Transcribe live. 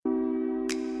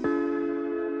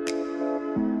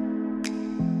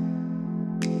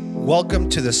Welcome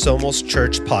to the Somos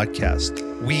Church podcast.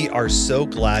 We are so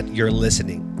glad you're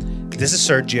listening. This is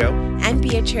Sergio and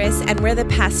Beatrice, and we're the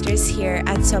pastors here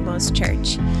at Somos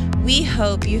Church. We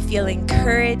hope you feel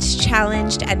encouraged,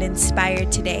 challenged, and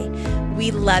inspired today. We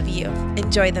love you.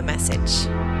 Enjoy the message.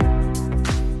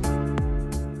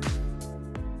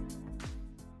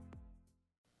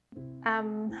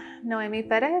 I'm Noemi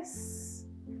Perez.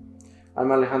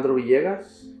 I'm Alejandro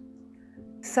Villegas.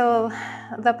 So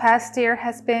the past year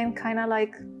has been kind of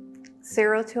like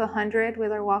 0 to 100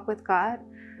 with our walk with God.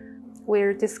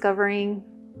 We're discovering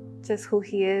just who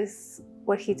He is,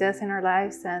 what He does in our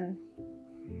lives, and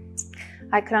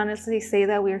I can honestly say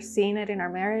that we're seeing it in our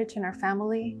marriage, in our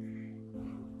family.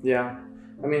 Yeah,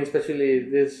 I mean, especially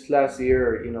this last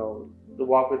year, the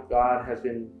walk with God has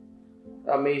been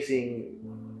amazing.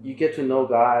 You get to know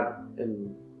God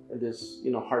in this,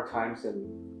 hard times, and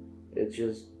it's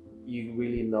just, you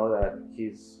really know that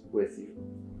He's with you.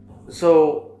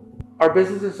 So our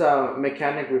business is a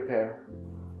mechanic repair.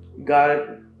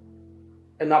 Got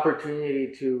an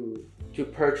opportunity to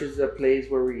purchase a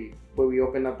place where we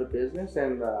open up the business,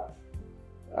 and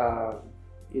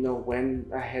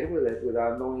went ahead with it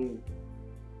without knowing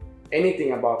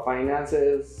anything about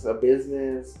finances, a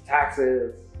business,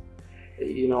 taxes,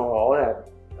 all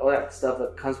that stuff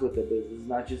that comes with the business,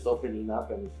 not just opening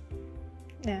up and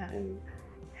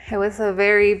it was a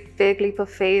very big leap of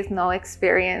faith, no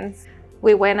experience.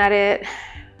 We went at it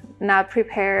not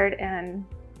prepared, and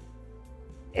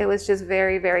it was just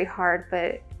very, very hard,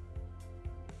 but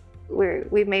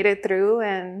we made it through,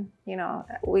 and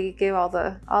we give all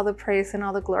the praise and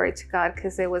all the glory to God,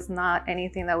 because it was not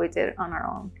anything that we did on our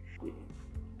own.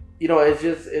 It's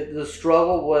just the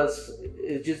struggle was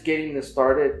just getting it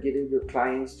started, getting your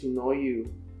clients to know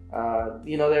you.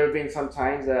 There have been some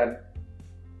times that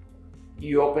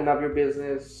you open up your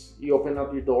business, you open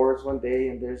up your doors one day,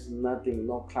 and there's nothing,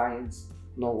 no clients,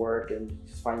 no work, and you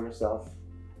just find yourself,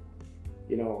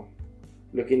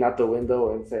 looking out the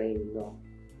window and saying,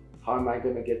 how am I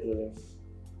going to get through this?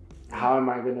 How am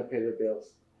I going to pay the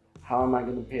bills? How am I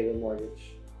going to pay the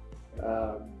mortgage?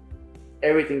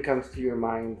 Everything comes to your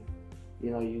mind.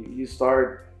 You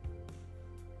start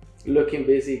looking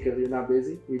busy because you're not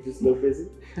busy. You just look busy.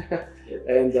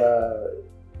 And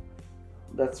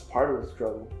that's part of the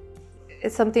struggle.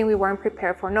 It's something we weren't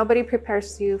prepared for. Nobody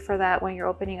prepares you for that when you're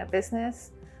opening a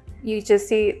business. You just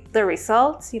see the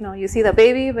results. You see the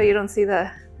baby, but you don't see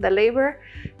the labor.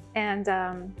 And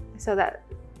so that,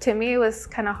 to me, it was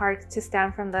kind of hard to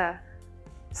stand from the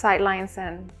sidelines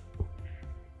and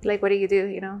like, what do you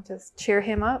do? Just cheer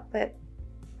him up. But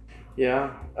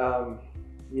yeah,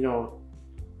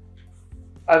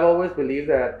 I've always believed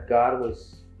that God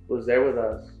was there with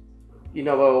us. I've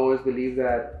always believed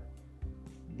that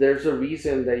there's a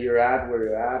reason that you're at where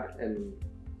you're at, and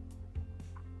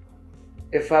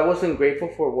if I wasn't grateful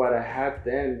for what I had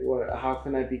then, how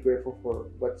can I be grateful for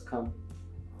what's come?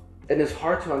 And it's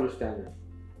hard to understand it.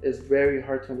 It's very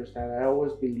hard to understand. I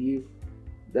always believe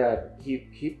that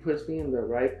he puts me in the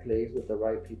right place with the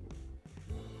right people.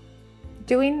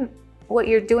 Doing what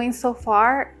you're doing so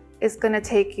far is going to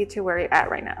take you to where you're at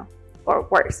right now, or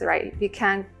worse, right? It's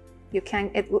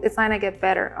not going to get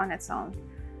better on its own.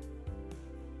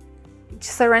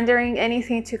 Surrendering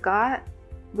anything to God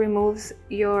removes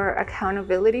your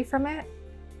accountability from it,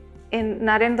 and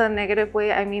not in the negative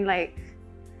way. I mean, like,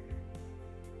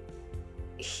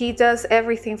 He does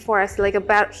everything for us. Like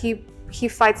He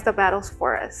fights the battles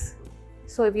for us.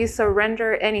 So if you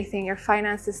surrender anything, your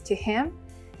finances, to Him,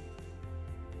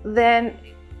 then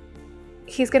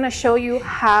He's going to show you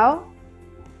how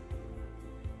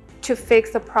to fix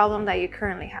the problem that you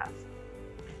currently have.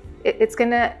 It's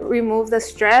going to remove the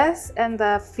stress and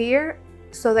the fear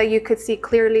so that you could see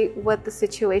clearly what the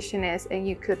situation is, and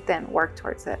you could then work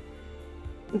towards it.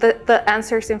 The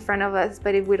answer's in front of us,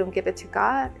 but if we don't give it to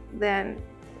God, then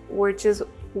we're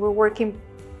working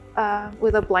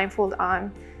with a blindfold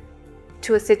on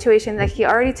to a situation that He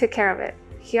already took care of it.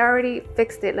 He already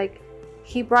fixed it. Like,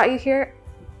 He brought you here,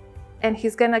 and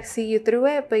He's gonna see you through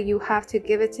it, but you have to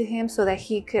give it to Him so that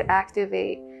He could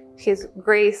activate His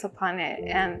grace upon it.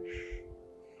 And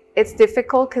it's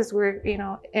difficult because we're,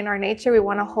 in our nature, we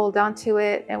want to hold on to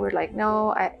it, and we're like,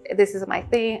 no, this is my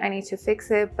thing, I need to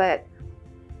fix it, but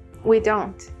we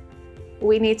don't.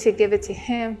 We need to give it to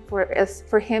Him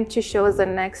for Him to show us the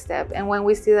next step. And when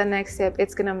we see the next step,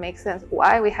 it's going to make sense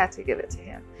why we had to give it to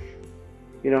Him.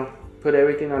 Put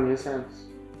everything on His hands,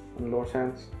 on the Lord's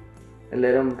hands, and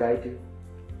let Him guide you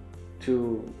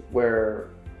to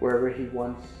wherever He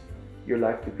wants your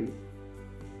life to be.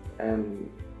 And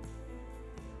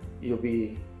you'll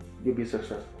be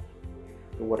successful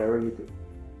in whatever you do.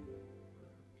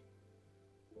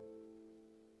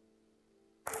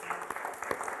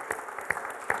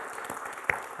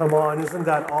 Come on, isn't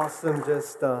that awesome?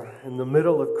 Just in the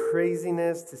middle of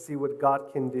craziness to see what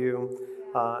God can do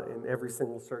in every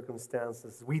single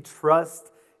circumstances. We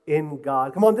trust in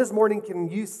God. Come on, this morning,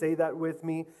 can you say that with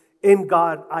me? In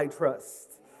God I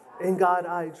trust. In God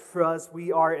I trust.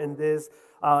 We are in this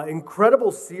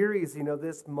incredible series,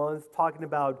 this month, talking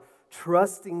about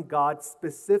trusting God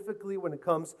specifically when it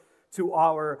comes to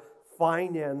our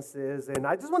finances. And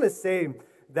I just want to say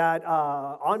that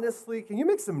honestly, can you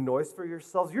make some noise for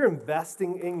yourselves? You're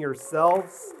investing in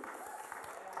yourselves.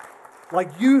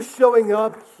 Like you showing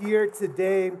up here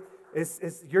today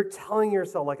is you're telling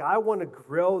yourself, like, I want to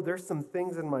grow. There's some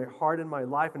things in my heart, in my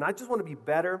life, and I just want to be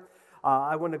better.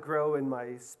 I want to grow in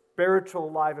my spiritual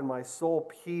life, in my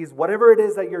soul peace. Whatever it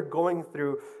is that you're going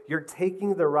through, you're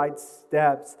taking the right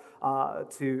steps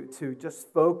to just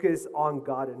focus on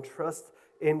God and trust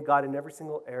in God in every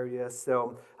single area.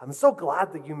 So I'm so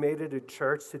glad that you made it to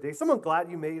church today. Someone glad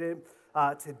you made it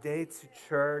today to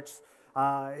church.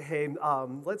 Hey,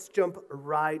 let's jump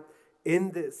right in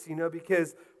this,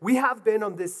 because we have been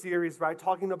on this series, right,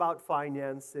 talking about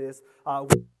finances.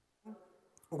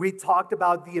 We talked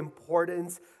about the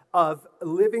importance of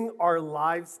living our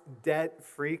lives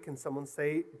debt-free. Can someone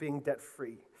say being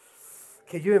debt-free?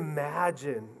 Can you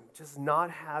imagine just not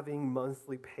having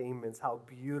monthly payments, how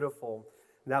beautiful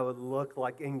that would look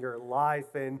like in your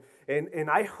life? And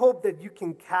I hope that you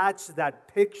can catch that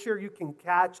picture, you can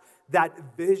catch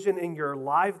that vision in your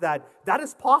life, that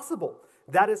is possible.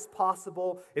 That is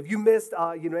possible. If you missed,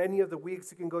 any of the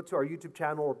weeks, you can go to our YouTube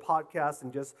channel or podcast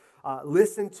and just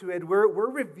listen to it. We're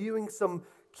reviewing some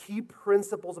key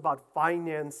principles about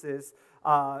finances,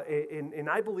 and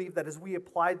I believe that as we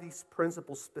apply these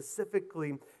principles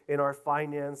specifically in our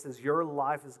finances, your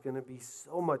life is going to be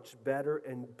so much better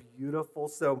and beautiful.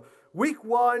 So week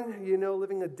one,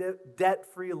 living a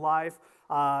debt-free life.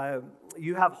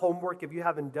 You have homework if you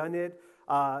haven't done it.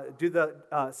 Do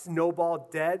the snowball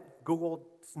debt, Google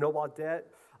snowball debt,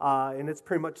 and it's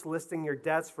pretty much listing your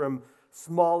debts from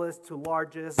smallest to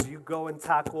largest. You go and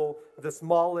tackle the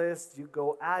smallest, you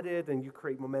go at it, and you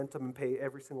create momentum and pay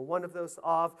every single one of those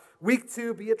off. Week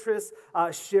two, Beatrice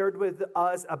shared with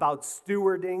us about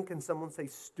stewarding. Can someone say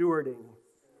stewarding?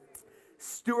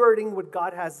 Stewarding what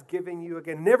God has given you,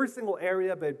 again, in every single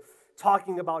area, but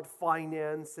talking about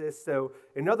finances. So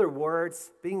in other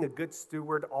words, being a good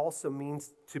steward also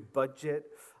means to budget.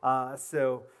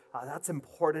 So that's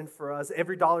important for us.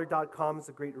 Everydollar.com is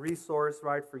a great resource,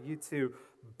 right, for you to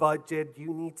budget.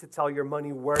 You need to tell your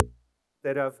money where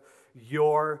instead of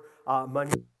your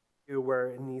money where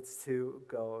it needs to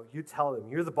go. You tell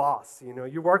them. You're the boss.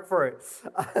 You work for it.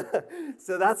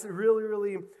 So that's really,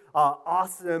 really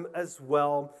awesome as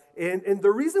well. And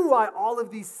the reason why all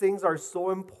of these things are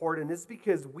so important is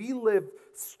because we live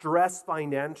stress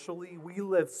financially. We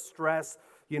live stress.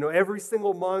 Every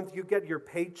single month you get your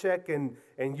paycheck and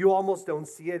you almost don't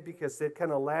see it because it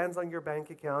kind of lands on your bank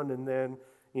account and then,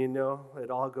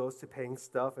 it all goes to paying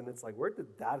stuff. And it's like, where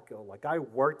did that go? Like, I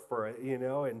worked for it,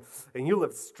 and you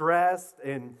live stressed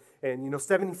and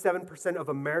 77% of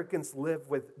Americans live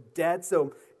with debt.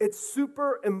 So it's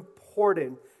super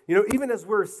important. Even as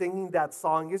we're singing that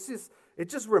song, it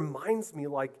just reminds me,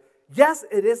 like, yes,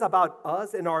 it is about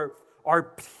us and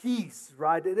our peace,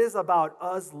 right? It is about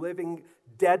us living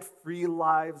debt-free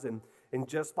lives and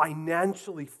just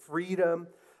financially freedom.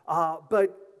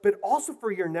 But also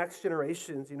for your next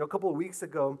generations. A couple of weeks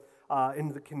ago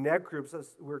in the Connect groups,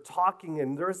 we were talking,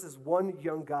 and there was this one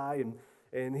young guy,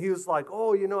 and he was like,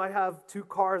 oh, I have 2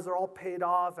 cars, they're all paid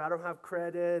off, I don't have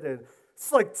credit, and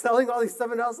it's like telling all these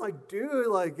stuff, and I was like, dude,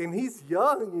 like, and he's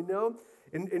young,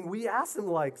 and we asked him,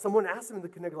 like, someone asked him in the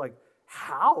Connect, like,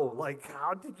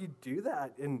 how did you do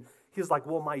that? And he was like,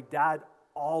 well, my dad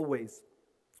always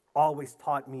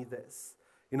taught me this.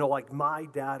 Like my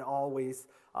dad always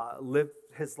lived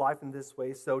his life in this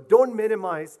way. So don't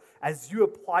minimize as you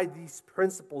apply these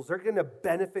principles. They're going to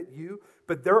benefit you,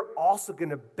 but they're also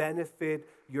going to benefit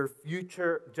your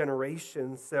future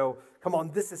generations. So come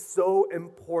on, this is so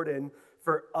important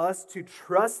for us to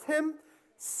trust him,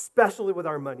 especially with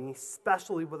our money,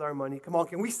 Come on,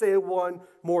 can we say it one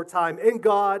more time? In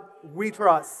God we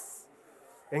trust.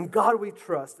 In God we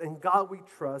trust. In God we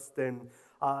trust. And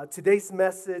today's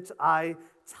message, I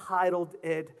titled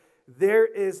it, There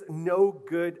is No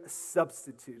Good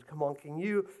Substitute. Come on, can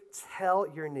you tell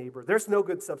your neighbor, there's no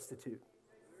good substitute.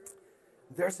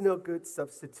 There's no good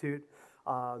substitute.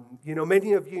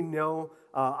 Many of you know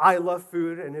I love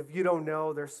food, and if you don't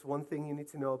know, there's one thing you need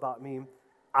to know about me.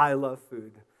 I love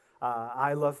food.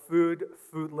 I love food.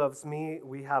 Food loves me.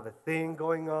 We have a thing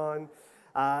going on.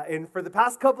 And for the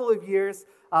past couple of years,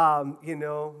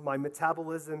 my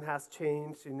metabolism has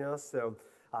changed, so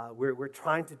we're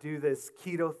trying to do this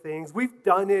keto things. We've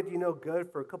done it,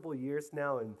 good for a couple of years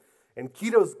now, and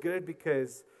keto's good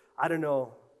because, I don't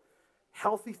know,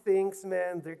 healthy things,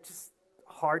 man, they're just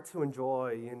hard to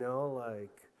enjoy, like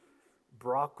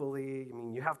broccoli. I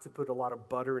mean, you have to put a lot of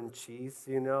butter and cheese,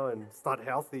 and it's not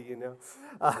healthy,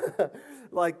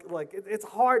 it's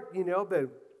hard, but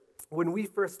when we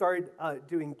first started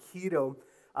doing keto,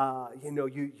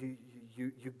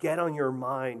 you get on your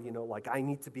mind, like I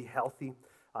need to be healthy.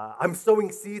 I'm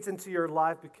sowing seeds into your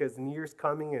life because New Year's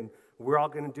coming and we're all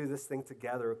going to do this thing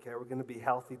together, okay? We're going to be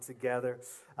healthy together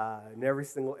in every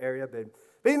single area. But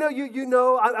I'm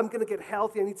going to get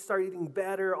healthy. I need to start eating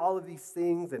better, all of these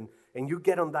things. And you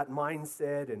get on that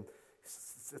mindset, and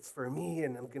it's for me,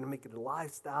 and I'm going to make it a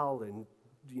lifestyle, and,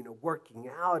 working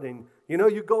out. And,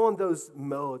 you go on those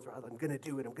modes, right? I'm going to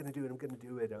do it, I'm going to do it, I'm going to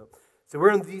do it. So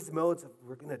we're in these modes of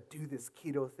we're going to do this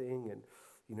keto thing, and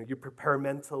you prepare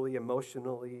mentally,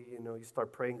 emotionally, you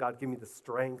start praying, God, give me the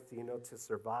strength, to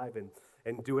survive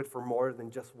and do it for more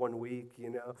than just 1 week,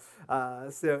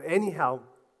 So anyhow,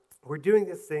 we're doing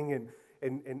this thing,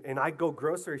 and I go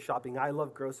grocery shopping. I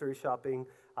love grocery shopping.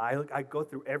 I go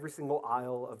through every single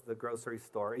aisle of the grocery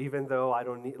store, even though I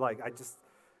don't need,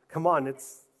 come on,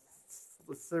 it's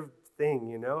the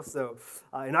thing, So,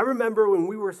 and I remember when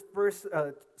we were first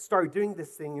started doing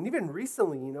this thing, and even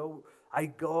recently, I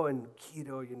go and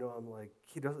keto, I'm like,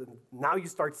 keto. Now you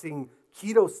start seeing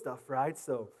keto stuff, right?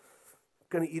 So I'm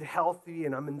going to eat healthy,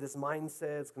 and I'm in this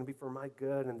mindset. It's going to be for my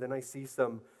good. And then I see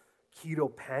some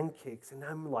keto pancakes, and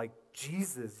I'm like,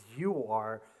 Jesus, you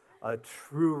are a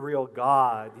true, real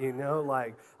God,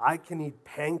 I can eat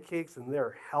pancakes, and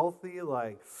they're healthy.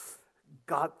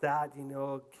 Got that,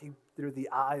 keep through the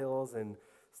aisles, and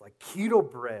it's like keto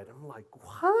bread. I'm like,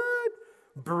 what?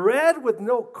 Bread with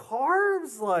no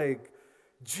carbs?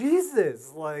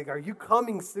 Jesus, are you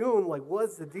coming soon?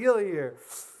 What's the deal here?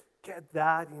 Get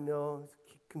that,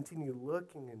 continue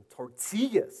looking, and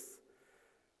tortillas.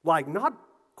 Not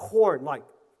corn,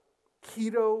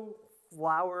 keto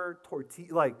flour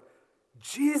tortilla,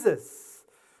 Jesus.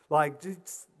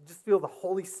 Just feel the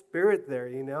Holy Spirit there,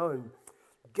 and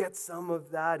get some of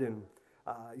that. And,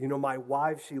 my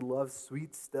wife, she loves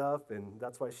sweet stuff, and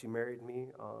that's why she married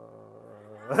me.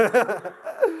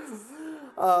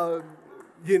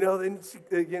 Then she,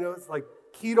 it's like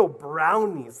keto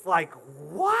brownies.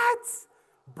 What?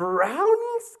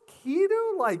 Brownies?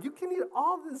 Keto? You can eat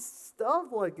all this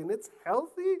stuff, and it's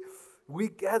healthy? We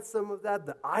get some of that.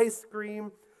 The ice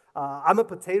cream. I'm a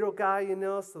potato guy,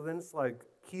 so then it's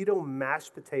keto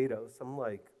mashed potatoes. I'm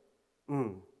like,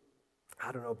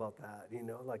 I don't know about that,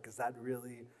 is that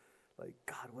really,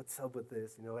 God, what's up with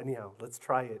this? Anyhow, let's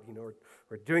try it.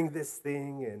 We're doing this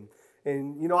thing, and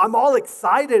I'm all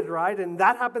excited, right? And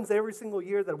that happens every single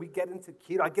year that we get into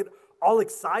keto. I get all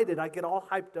excited. I get all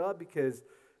hyped up because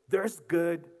there's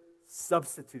good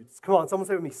substitutes. Come on, someone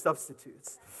say with me,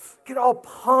 substitutes. Get all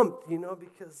pumped,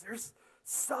 because there's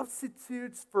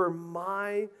substitutes for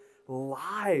my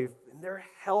life, and they're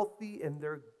healthy, and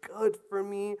they're good for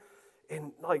me.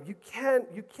 And you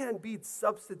can't beat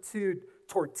substitute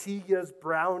tortillas,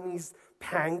 brownies,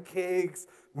 pancakes,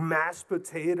 mashed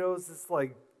potatoes. It's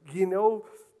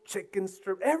chicken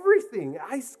strip, everything,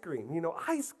 ice cream,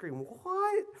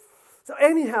 what? So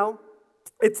anyhow,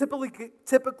 it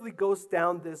typically goes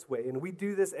down this way, and we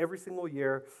do this every single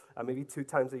year, maybe 2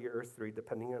 times a year or 3,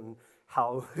 depending on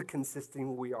how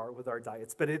consistent we are with our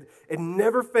diets. But it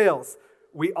never fails.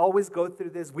 We always go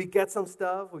through this. We get some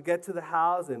stuff, we get to the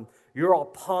house, and you're all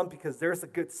pumped because there's a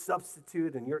good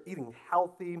substitute, and you're eating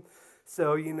healthy.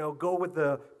 So, go with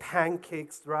the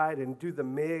pancakes, right, and do the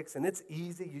mix, and it's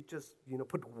easy. You just,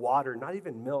 put water, not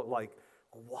even milk,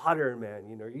 water, man.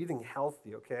 You're eating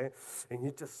healthy, okay? And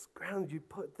you just you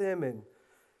put them in,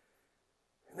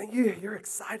 and then you're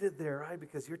excited there, right,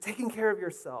 because you're taking care of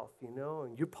yourself, and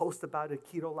you post about a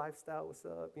keto lifestyle, what's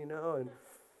up,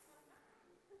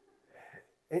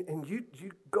 and you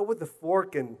go with the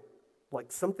fork, and,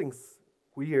 something's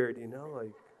weird,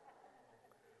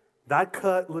 that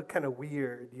cut looked kind of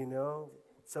weird,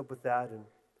 what's up with that? And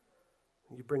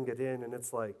you bring it in, and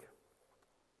it's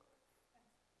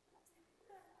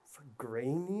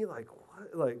grainy,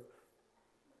 what?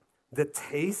 The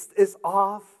taste is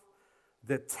off,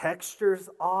 the texture's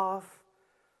off,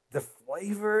 the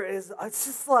flavor is, it's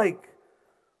just what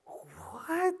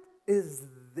is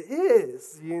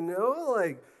this,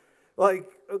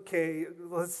 okay,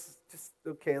 let's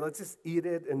just eat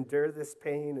it, endure this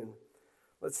pain, and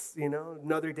let's,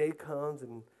 another day comes,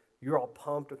 and you're all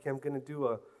pumped. Okay, I'm going to do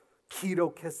a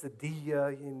keto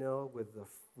quesadilla, with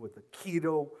the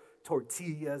keto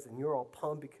tortillas, and you're all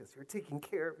pumped because you're taking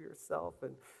care of yourself.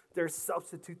 And there's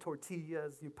substitute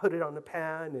tortillas. You put it on the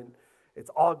pan, and it's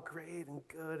all great and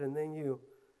good. And then you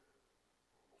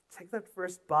take that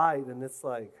first bite, and it's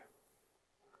like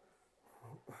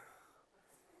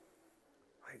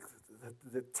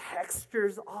the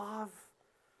texture's off.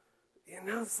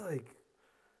 It's like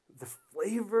the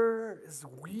flavor is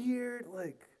weird.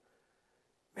 Like,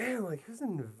 man, like, who's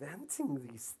inventing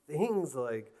these things?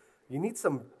 Like, you need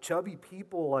some chubby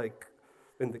people, like,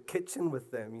 in the kitchen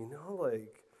with them,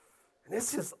 like, and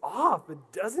it's just off. It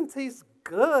doesn't taste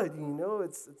good,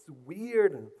 it's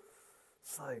weird, and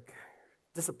it's like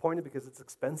disappointed because it's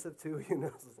expensive too,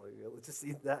 It's like, yeah, let's just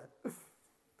eat that.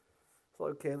 So,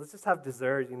 okay, let's just have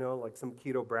dessert, like some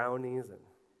keto brownies, and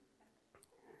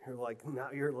you're like,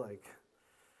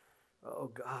 oh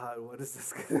God,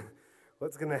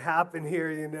 what's gonna happen here,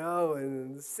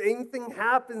 And the same thing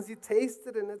happens. You taste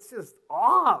it, and it's just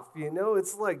off,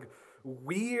 It's like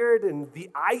weird, and the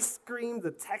ice cream,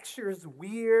 the texture is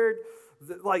weird.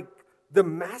 The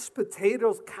mashed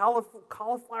potatoes,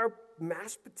 cauliflower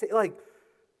mashed potato, like,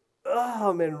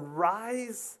 and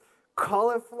rice,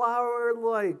 cauliflower,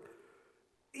 like,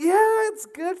 yeah, it's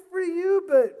good for you,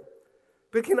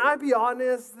 but can I be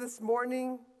honest this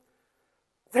morning?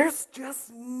 There's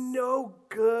just no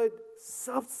good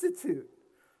substitute.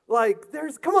 Like,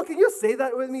 come on, can you say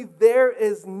that with me? There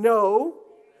is no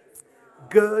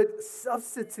good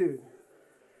substitute.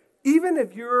 Even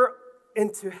if you're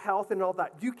into health and all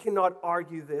that, you cannot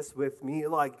argue this with me.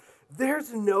 Like,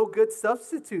 there's no good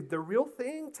substitute. The real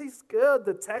thing tastes good.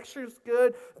 The texture's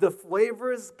good. The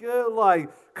flavor is good. Like,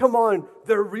 come on,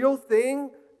 the real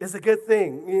thing is a good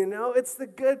thing, It's the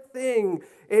good thing.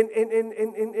 And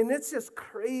it's just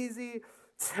crazy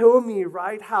to me,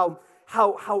 right? How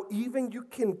even you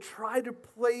can try to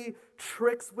play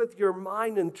tricks with your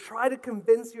mind and try to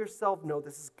convince yourself, no,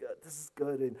 this is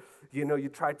good. And, you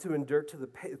try to endure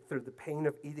through the pain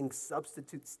of eating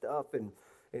substitute stuff. And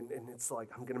it's like,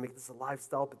 I'm going to make this a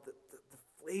lifestyle, but the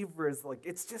flavor is like,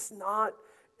 it's just not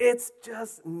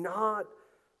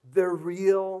the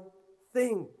real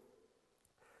thing.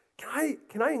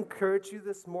 Can I encourage you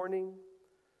this morning?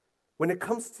 When it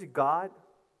comes to God,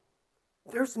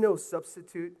 there's no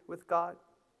substitute with God.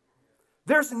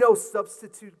 There's no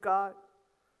substitute God.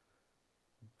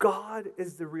 God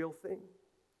is the real thing.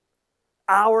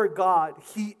 Our God,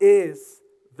 He is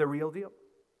the real deal.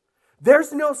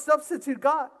 There's no substitute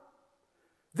God.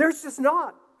 There's just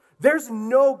not. There's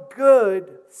no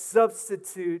good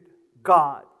substitute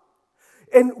God.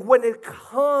 And when it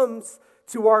comes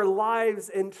to our lives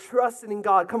and trusting in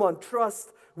God, come on,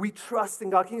 we trust in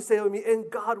God. Can you say it with me? In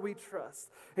God we trust.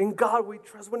 In God we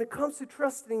trust. When it comes to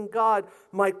trusting in God,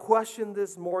 my question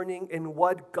this morning, in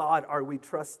what God are we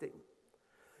trusting?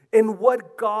 In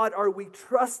what God are we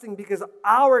trusting? Because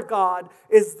our God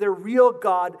is the real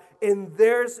God, and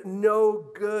there's no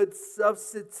good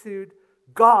substitute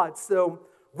God. So,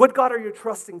 what God are you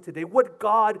trusting today? What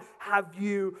God have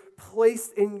you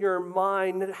placed in your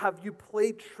mind? Have you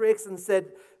played tricks and said,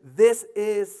 this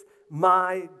is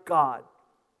my God?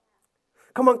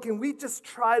 Come on, can we just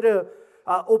try to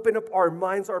open up our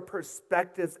minds, our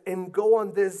perspectives, and go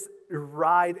on this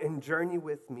ride and journey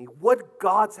with me? What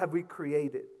gods have we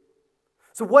created?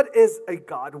 So what is a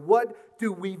God? What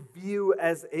do we view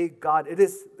as a God? It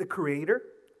is the creator.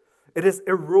 It is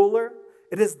a ruler.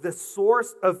 It is the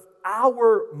source of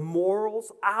our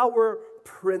morals, our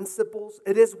principles.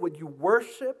 It is what you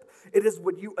worship. It is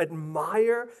what you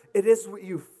admire. It is what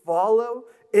you follow.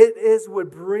 It is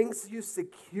what brings you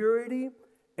security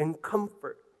and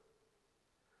comfort.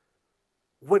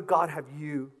 What God have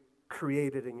you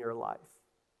created in your life?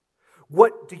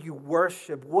 What do you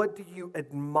worship? What do you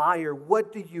admire?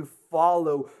 What do you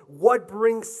follow? What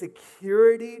brings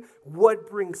security? What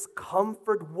brings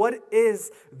comfort? What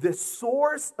is the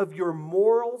source of your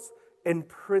morals and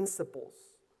principles?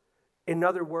 In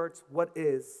other words, what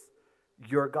is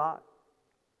your God?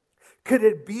 Could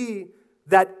it be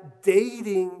that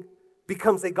dating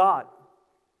becomes a God?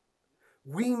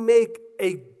 We make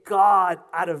a God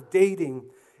out of dating.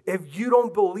 If you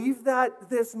don't believe that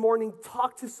this morning,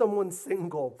 talk to someone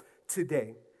single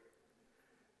today.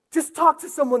 Just talk to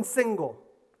someone single.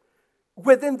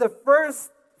 Within the first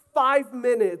 5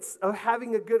 minutes of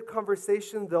having a good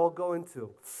conversation, they'll go into,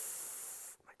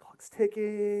 my clock's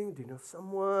ticking, do you know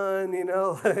someone,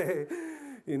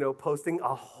 posting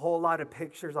a whole lot of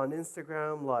pictures on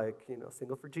Instagram, like,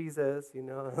 single for Jesus,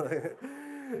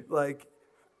 like,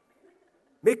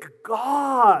 make a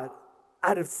God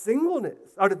out of singleness,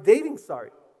 out of dating, sorry.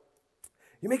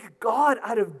 You make a god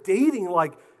out of dating.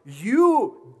 Like,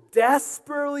 you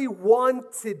desperately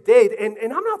want to date. And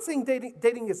I'm not saying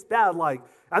dating is bad. Like,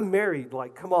 I'm married.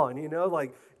 Like, come on,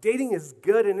 like, dating is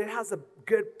good and it has a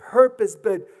good purpose.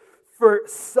 But for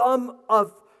some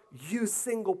of you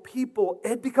single people,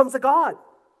 it becomes a god.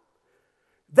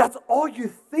 That's all you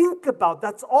think about.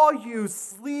 That's all you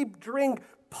sleep, drink,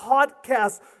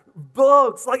 podcasts,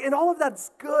 books. Like, and all of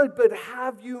that's good, but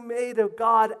have you made a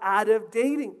god out of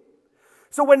dating?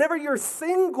 So whenever you're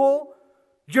single,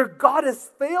 your God is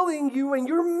failing you and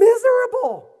you're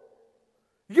miserable.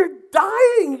 You're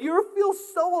dying. You feel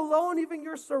so alone, even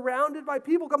you're surrounded by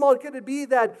people. Come on, could it be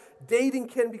that dating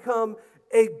can become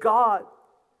a god?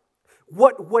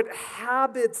 What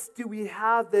habits do we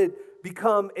have that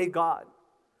become a god?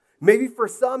 Maybe for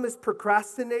some it's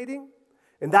procrastinating,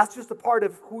 and that's just a part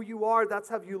of who you are. That's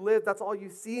how you live. That's all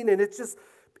you've seen, and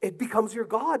it becomes your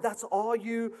God. That's all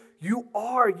you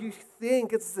are. You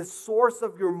think it's the source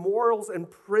of your morals and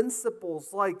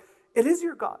principles. Like, it is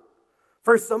your God.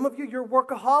 For some of you, you're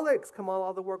workaholics. Come on,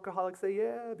 all the workaholics say,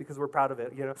 yeah, because we're proud of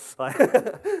it,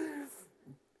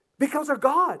 Becomes our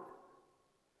God.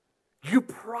 You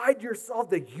pride yourself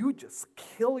that you just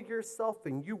kill yourself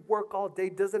and you work all day.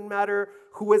 Doesn't matter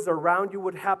who is around you,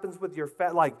 what happens with your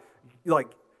like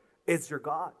it's your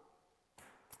God.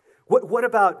 What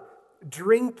about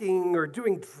drinking or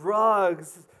doing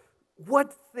drugs?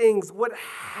 What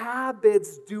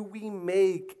habits do we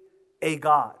make a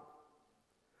God?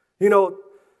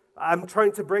 I'm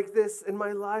trying to break this in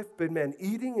my life, but man,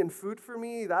 eating and food for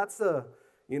me, that's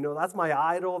my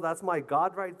idol, that's my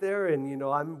God right there. And,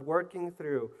 I'm working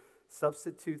through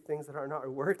substitute things that are not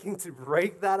working to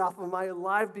break that off of my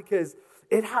life because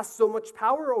it has so much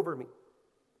power over me.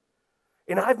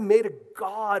 And I've made a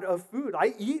God of food.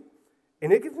 I eat,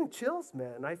 and it gives me chills,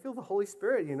 man. I feel the Holy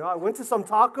Spirit, I went to some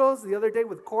tacos the other day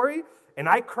with Corey, and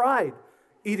I cried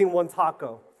eating one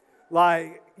taco.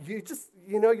 Like,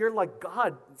 you're like,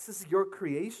 God, this is your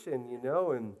creation,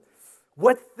 and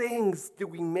what things do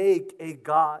we make a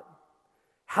God?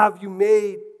 Have you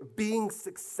made being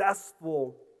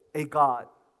successful a God?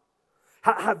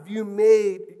 Have you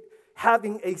made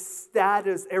having a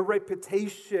status, a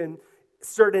reputation,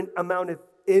 certain amount of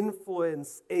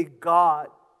influence a God?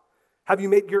 Have you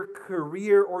made your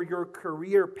career or your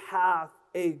career path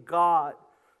a God?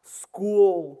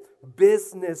 School,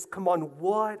 business, come on,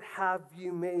 what have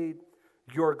you made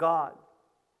your God?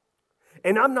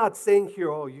 And I'm not saying here,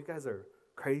 oh, you guys are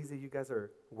crazy, you guys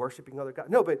are worshiping other gods.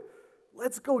 No, but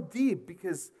let's go deep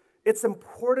because it's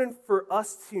important for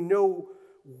us to know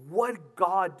what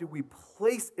God do we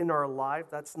place in our life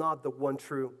that's not the one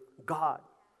true God.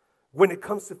 When it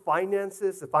comes to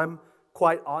finances, if I'm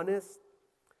quite honest,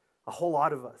 a whole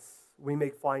lot of us, we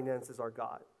make finances our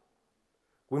God.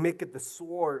 We make it the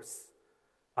source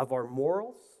of our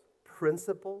morals,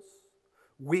 principles.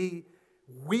 We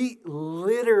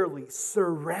literally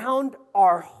surround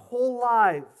our whole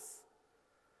lives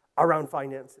around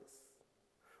finances.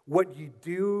 What you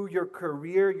do, your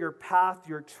career, your path,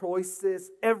 your choices,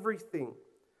 everything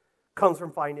comes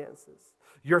from finances.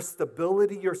 Your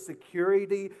stability, your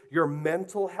security, your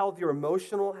mental health, your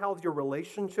emotional health, your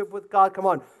relationship with God. Come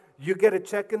on, you get a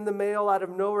check in the mail out of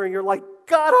nowhere and you're like,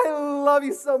 God, I love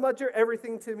you so much. You're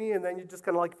everything to me. And then you just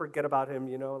kind of forget about him,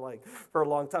 for a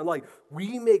long time.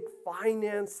 We make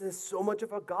finances so much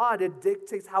of a God. It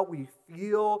dictates how we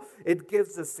feel. It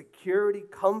gives us security,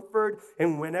 comfort.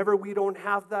 And whenever we don't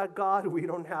have that God, we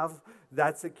don't have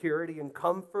that security and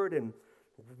comfort. And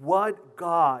what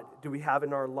God do we have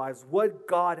in our lives? What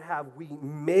God have we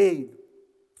made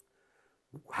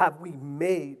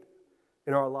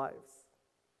in our lives?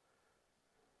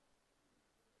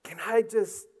 Can I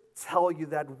just tell you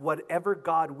that whatever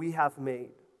God we have made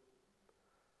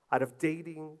out of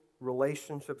dating,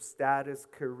 relationship status,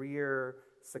 career,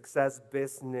 success,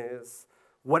 business,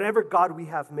 whatever God we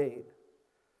have made,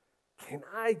 can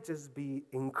I just be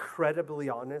incredibly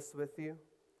honest with you?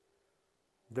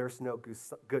 There's no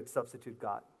good substitute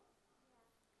God.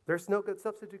 There's no good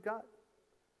substitute God.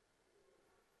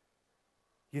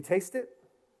 You taste it,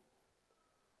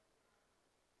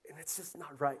 and it's just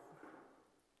not right.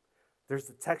 There's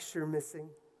the texture missing.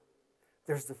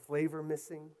 There's the flavor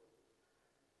missing.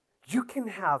 You can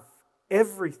have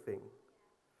everything.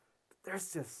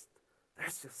 There's just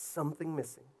something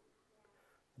missing.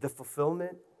 The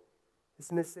fulfillment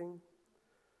is missing.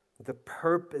 The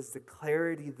purpose, the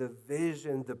clarity, the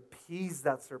vision, the peace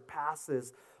that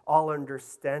surpasses all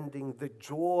understanding, the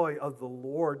joy of the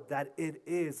Lord, that it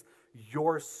is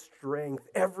your strength,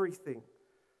 everything.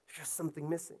 There's just something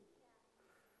missing.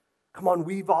 Come on,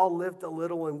 we've all lived a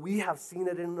little and we have seen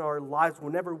it in our lives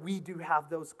whenever we do have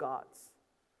those gods.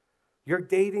 You're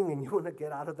dating and you want to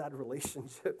get out of that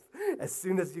relationship as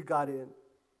soon as you got in.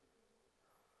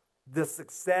 The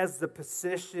success, the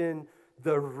position,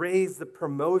 the raise, the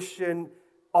promotion,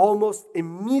 almost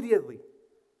immediately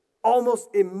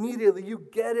you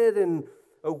get it, and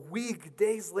a week,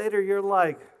 days later, you're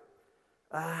like,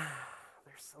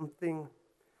 there's something,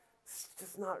 it's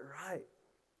just not right.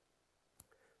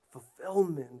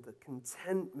 Fulfillment, the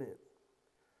contentment.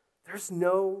 There's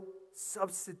no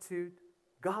substitute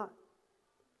God.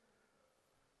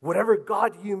 Whatever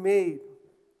God you made,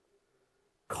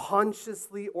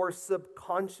 consciously or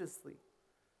subconsciously,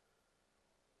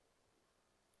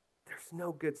 there's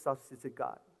no good substitute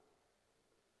God.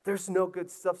 There's no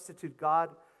good substitute God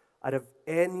out of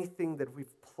anything that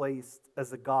we've placed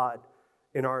as a God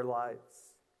in our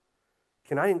lives.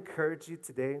 Can I encourage you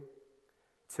today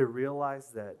to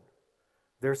realize that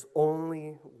there's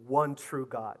only one true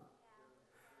God?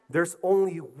 There's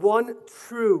only one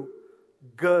true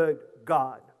good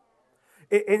God.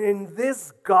 And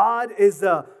this God is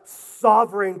a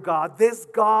sovereign God. This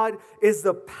God is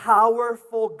a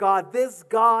powerful God. This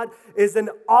God is an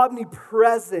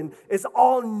omnipresent, is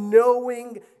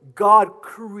all-knowing God.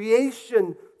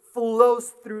 Creation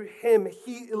flows through him.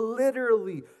 He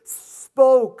literally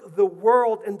spoke the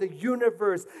world and the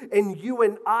universe and you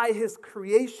and I, his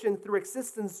creation, through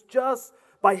existence just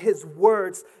by his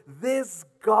words. This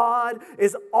God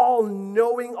is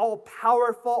all-knowing,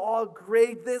 all-powerful,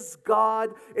 all-great. This God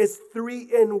is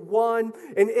 3 in 1,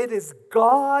 and it is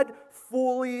God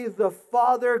fully the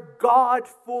Father, God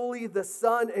fully the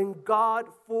Son, and God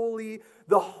fully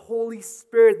the Holy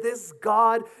Spirit. This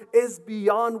God is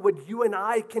beyond what you and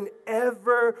I can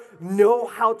ever know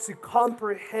how to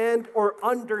comprehend or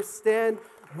understand.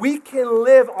 We can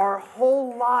live our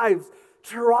whole lives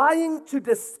trying to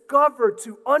discover,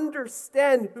 to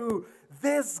understand who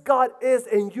this God is,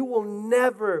 and you will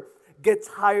never get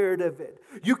tired of it.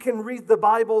 You can read the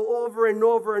Bible over and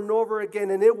over and over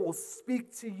again, and it will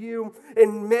speak to you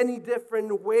in many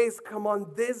different ways. Come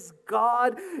on, this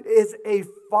God is a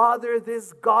father.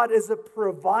 This God is a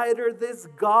provider. This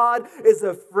God is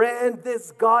a friend.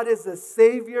 This God is a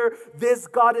savior. This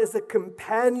God is a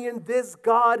companion. This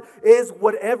God is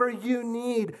whatever you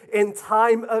need in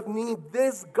time of need.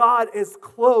 This God is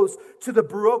close to the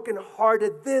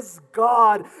brokenhearted. This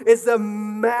God is a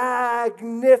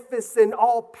magnificent,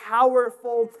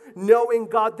 all-powerful, knowing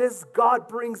God. This God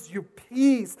brings you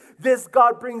peace. This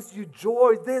God brings you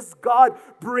joy. This God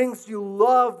brings you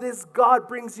love. This God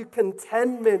brings you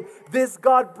contentment. This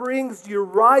God brings you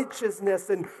righteousness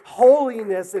and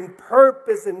holiness and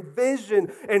purpose and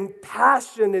vision and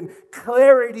passion and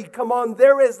clarity. Come on,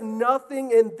 there is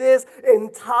nothing in this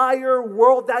entire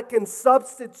world that can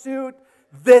substitute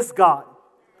this God.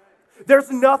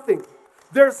 There's nothing.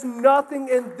 There's nothing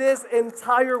in this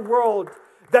entire world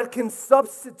that can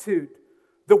substitute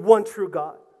the one true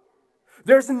God.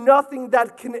 There's nothing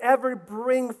that can ever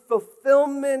bring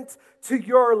fulfillment to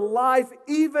your life,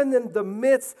 even in the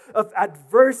midst of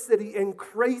adversity and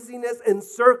craziness and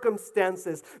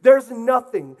circumstances. There's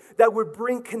nothing that would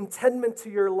bring contentment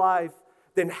to your life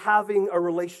than having a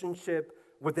relationship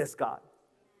with this God.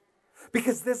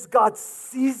 Because this God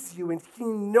sees you and he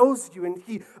knows you and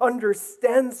he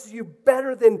understands you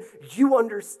better than you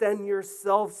understand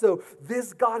yourself. So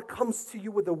this God comes to you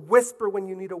with a whisper when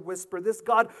you need a whisper. This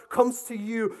God comes to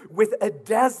you with a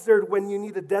desert when you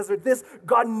need a desert. This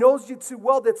God knows you too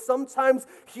well that sometimes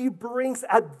he brings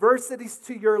adversities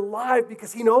to your life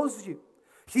because he knows you.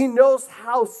 He knows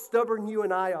how stubborn you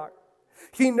and I are.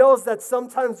 He knows that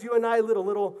sometimes you and I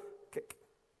little kick.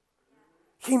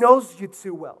 He knows you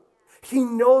too well. He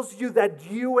knows you that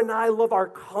you and I love our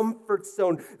comfort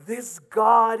zone. This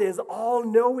God is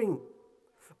all-knowing,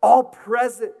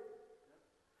 all-present.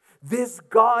 This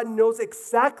God knows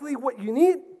exactly what you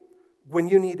need when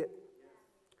you need it.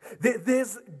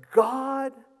 This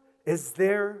God is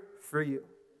there for you.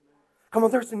 Come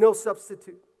on, there's no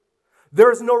substitute.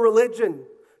 There is no religion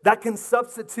that can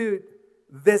substitute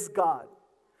this God.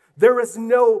 There is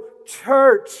no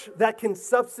church that can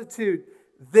substitute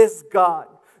this God.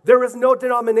 There is no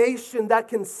denomination that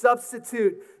can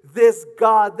substitute this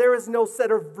God. There is no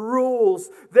set of rules.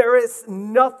 There is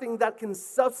nothing that can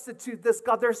substitute this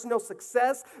God. There's no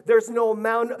success. There's no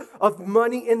amount of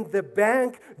money in the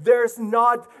bank. There's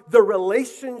not the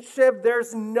relationship.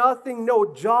 There's nothing, no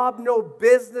job, no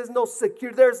business, no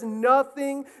security. There's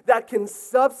nothing that can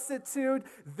substitute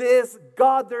this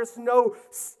God. There's no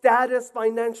status,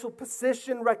 financial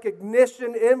position,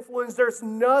 recognition, influence. There's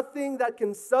nothing that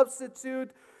can substitute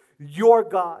your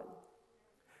God.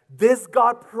 This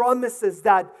God promises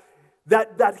that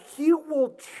He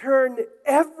will turn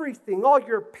everything, all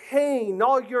your pain,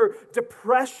 all your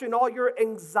depression, all your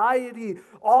anxiety,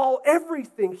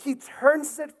 everything. He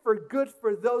turns it for good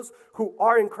for those who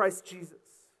are in Christ Jesus.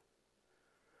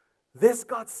 This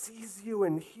God sees you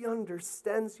and He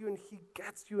understands you and He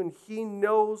gets you and He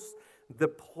knows the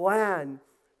plan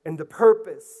and the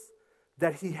purpose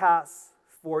that He has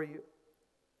for you.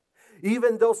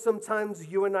 Even though sometimes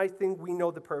you and I think we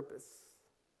know the purpose.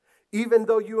 Even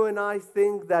though you and I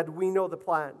think that we know the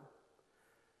plan.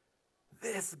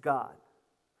 This God,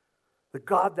 the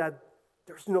God that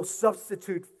there's no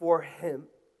substitute for Him.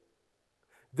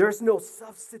 There's no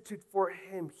substitute for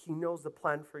Him. He knows the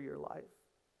plan for your life.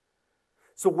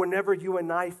 So whenever you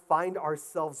and I find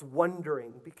ourselves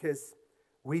wondering, because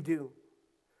we do,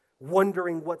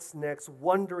 wondering what's next,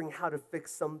 wondering how to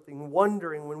fix something,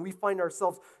 wondering when we find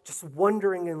ourselves just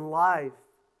wondering in life,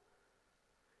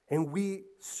 and we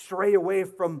stray away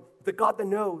from the God that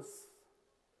knows,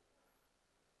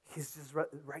 He's just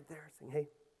right there saying, hey,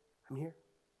 I'm here.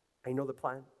 I know the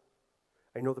plan.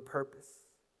 I know the purpose.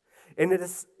 And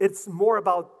it's more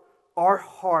about our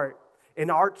heart and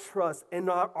our trust and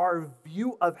our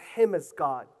view of Him as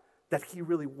God that He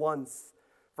really wants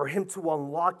for Him to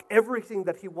unlock everything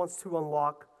that He wants to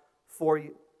unlock for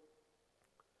you.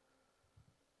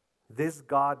 This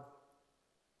God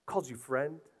calls you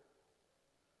friend,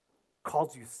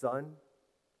 calls you son,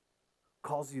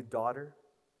 calls you daughter.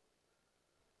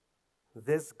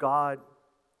 This God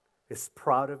is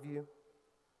proud of you.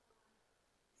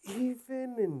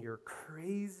 Even in your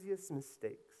craziest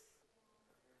mistakes,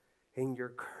 in your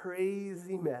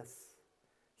crazy mess,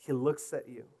 He looks at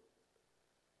you.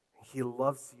 He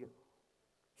loves you.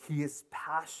 He is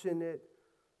passionate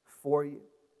for you.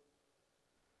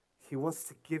 He wants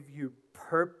to give you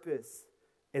purpose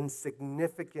and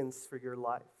significance for your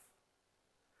life.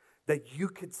 That you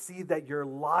could see that your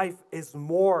life is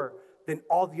more than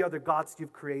all the other gods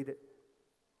you've created.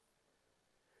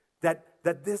 That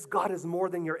this God is more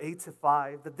than your 8 to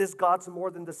 5. That this God's more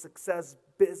than the success,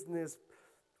 business,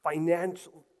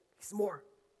 financial. He's more.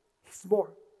 He's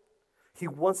more. He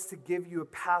wants to give you a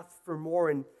path for more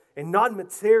and not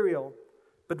material,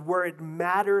 but where it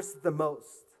matters the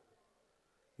most.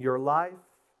 Your life,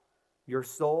 your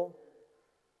soul,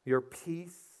 your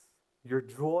peace, your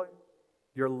joy,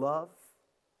 your love,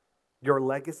 your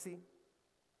legacy.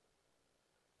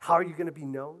 How are you going to be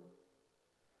known?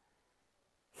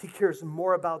 He cares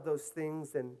more about those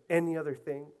things than any other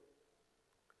thing.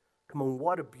 Come on,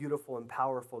 what a beautiful and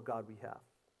powerful God we have.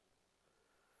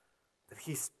 That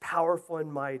He's powerful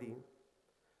and mighty,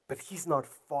 but He's not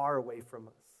far away from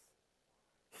us.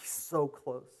 He's so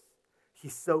close.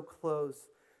 He's so close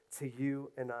to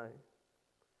you and I.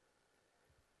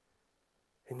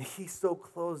 And He's so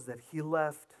close that He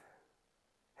left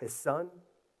His Son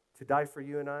to die for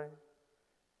you and I.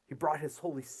 He brought His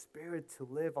Holy Spirit to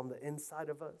live on the inside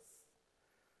of us.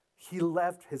 He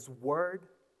left His Word,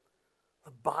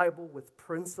 the Bible, with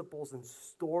principles and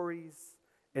stories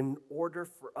in order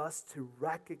for us to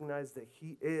recognize that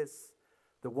He is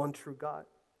the one true God.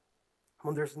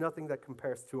 Well, there's nothing that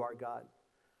compares to our God.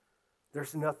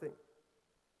 There's nothing.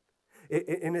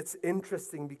 And it's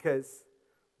interesting because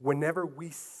whenever we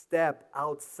step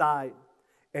outside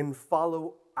and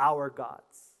follow our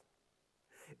gods,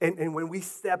 and when we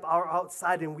step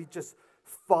outside and we just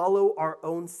follow our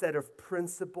own set of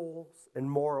principles and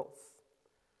morals,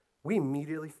 we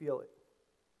immediately feel it.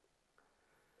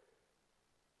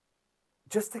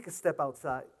 Just take a step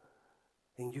outside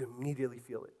and you immediately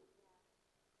feel it.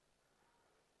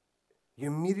 You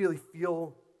immediately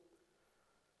feel,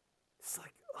 it's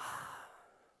like,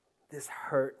 this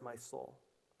hurt my soul.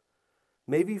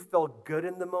 Maybe you felt good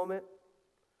in the moment.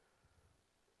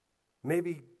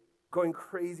 Maybe going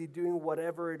crazy, doing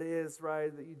whatever it is,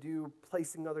 right, that you do,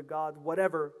 placing other gods,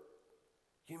 whatever.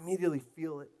 You immediately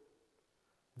feel it.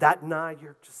 That night,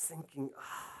 you're just thinking,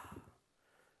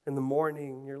 In the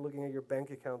morning, you're looking at your bank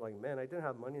account like, man, I didn't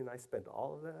have money and I spent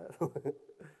all of that.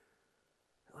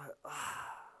 Like,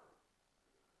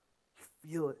 you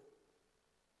feel it.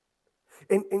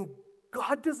 And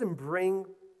God doesn't bring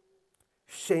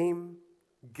shame,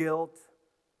 guilt,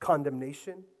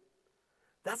 condemnation.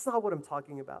 That's not what I'm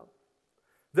talking about.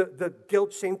 The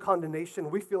guilt, shame, condemnation,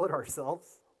 we feel it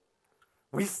ourselves.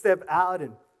 We step out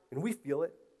and we feel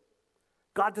it.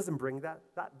 God doesn't bring that.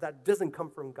 That doesn't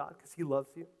come from God because He loves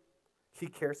you. He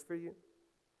cares for you.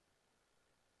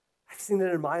 I've seen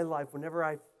it in my life whenever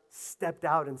I've stepped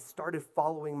out and started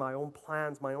following my own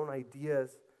plans, my own ideas.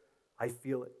 I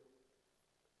feel it.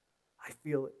 I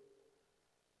feel it.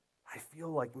 I feel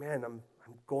like, man,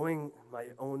 I'm going my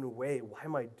own way. Why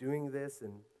am I doing this?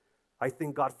 And I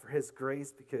thank God for his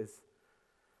grace because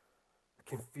I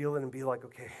can feel it and be like,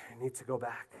 okay, I need to go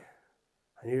back.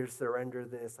 I need to surrender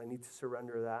this. I need to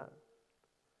surrender that.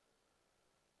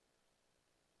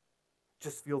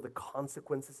 Just feel the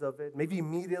consequences of it, maybe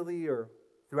immediately or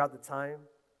throughout the time.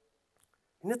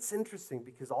 And it's interesting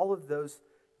because all of those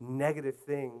negative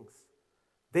things,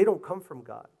 they don't come from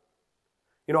God.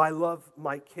 You know, I love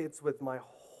my kids with my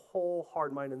whole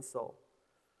heart, mind, and soul.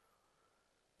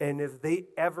 And if they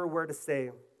ever were to say,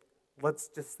 let's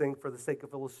just think for the sake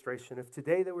of illustration, if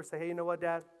today they were to say, hey, you know what,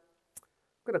 Dad?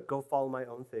 I'm going to go follow my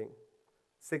own thing.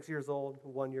 6 years old,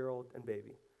 1-year-old, and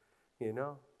baby. You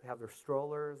know, they have their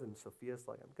strollers, and Sophia's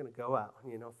like, I'm going to go out,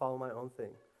 follow my own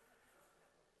thing.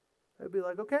 I'd be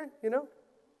like, okay,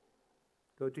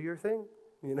 go do your thing,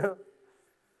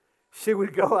 She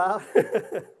would go out.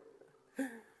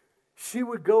 She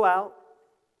would go out.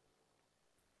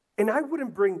 And I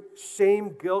wouldn't bring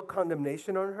shame, guilt,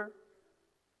 condemnation on her.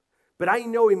 But I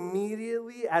know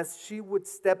immediately as she would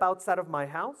step outside of my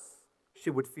house, she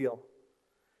would feel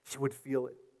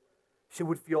it. She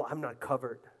would feel I'm not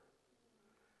covered.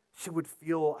 She would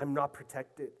feel I'm not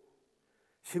protected.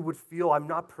 She would feel I'm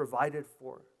not provided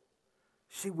for.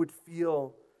 She would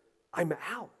feel I'm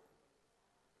out.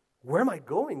 Where am I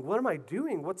going? What am I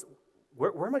doing?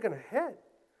 Where am I going to head?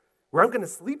 Where I'm going to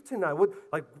sleep tonight?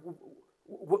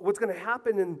 What's going to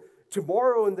happen in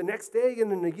tomorrow and the next day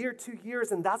and in a year, 2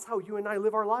 years? And that's how you and I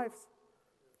live our lives.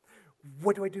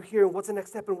 What do I do here? And what's the next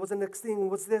step? And what's the next thing? And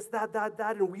what's this, that?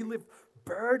 And we live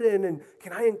burdened. And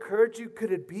can I encourage you?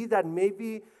 Could it be that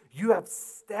maybe you have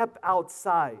stepped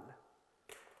outside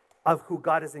of who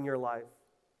God is in your life?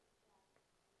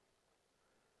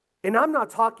 And I'm not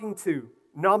talking to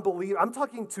non-believers. I'm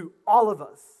talking to all of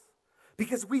us.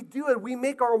 Because we do it. We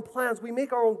make our own plans. We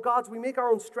make our own gods. We make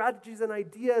our own strategies and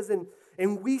ideas.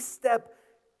 And we step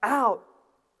out.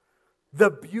 The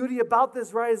beauty about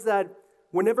this, right, is that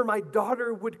whenever my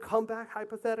daughter would come back,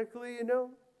 hypothetically,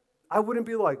 I wouldn't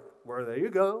be like, well, there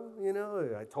you go.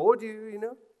 I told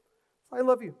you, I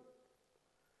love you.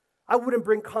 I wouldn't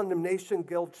bring condemnation,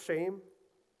 guilt, shame.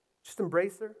 Just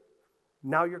embrace her.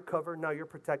 Now you're covered. Now you're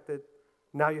protected.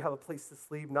 Now you have a place to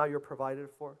sleep. Now you're provided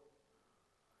for.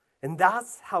 And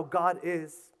that's how God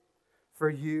is for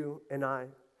you and I.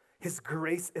 His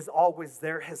grace is always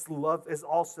there. His love is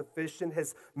all sufficient.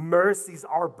 His mercies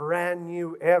are brand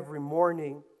new every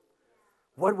morning.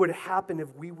 What would happen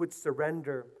if we would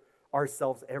surrender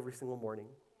ourselves every single morning?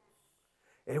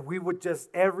 And we would just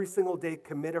every single day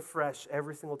commit afresh,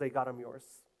 every single day, God, I'm yours.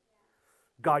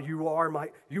 God, you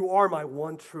are my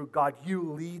one true God.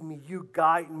 You lead me. You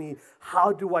guide me.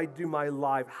 How do I do my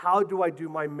life? How do I do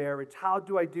my marriage? How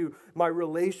do I do my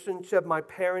relationship, my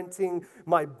parenting,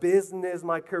 my business,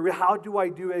 my career? How do I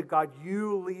do it, God?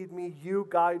 You lead me. You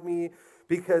guide me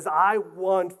because I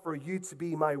want for you to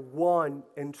be my one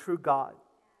and true God.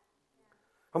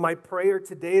 And my prayer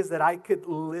today is that I could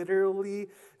literally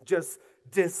just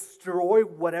destroy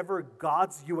whatever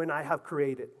gods you and I have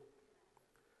created.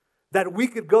 That we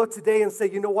could go today and say,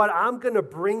 you know what, I'm going to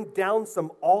bring down some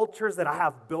altars that I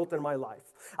have built in my life.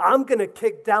 I'm going to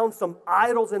kick down some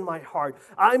idols in my heart.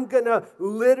 I'm going to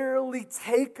literally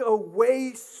take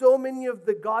away so many of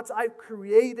the gods I've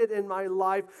created in my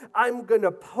life. I'm going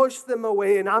to push them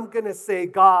away and I'm going to say,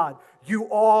 God,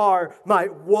 you are my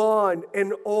one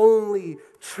and only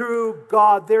true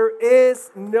God. There is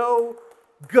no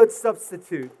good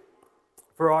substitute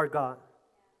for our God.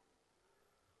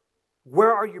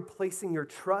 Where are you placing your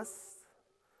trust?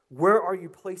 Where are you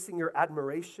placing your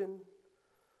admiration?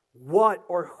 What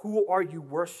or who are you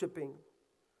worshiping?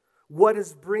 What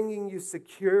is bringing you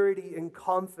security and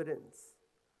confidence?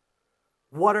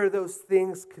 What are those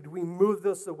things? Could we move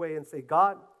those away and say,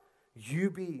 God, you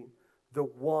be the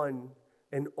one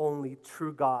and only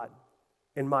true God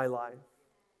in my life?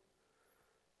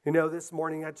 This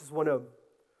morning I just want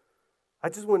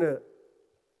to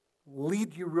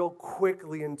lead you real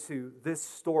quickly into this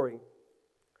story.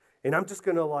 And I'm just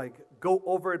going to go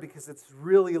over it because it's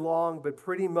really long, but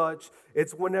pretty much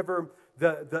it's whenever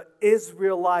the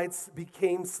Israelites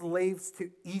became slaves to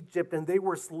Egypt, and they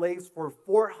were slaves for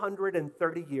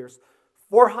 430 years.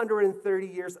 430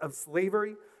 years of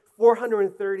slavery,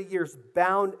 430 years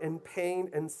bound in pain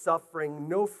and suffering,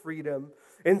 no freedom.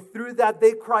 And through that,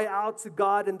 they cry out to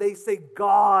God and they say,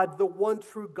 God, the one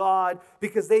true God,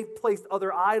 because they've placed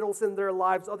other idols in their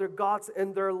lives, other gods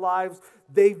in their lives.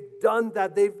 They've done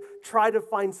that. try to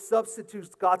find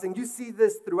substitute gods. And you see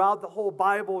this throughout the whole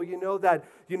Bible, that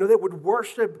they would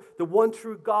worship the one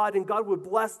true God, and God would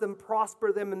bless them,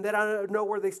 prosper them, and then out of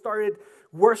nowhere they started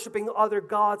worshiping other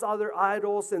gods, other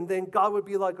idols, and then God would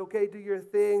be like, okay, do your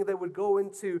thing. They would go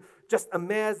into just a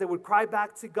mess. They would cry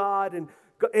back to God, and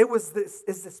it's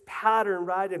this pattern,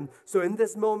 right? And so in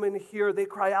this moment here, they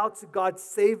cry out to God,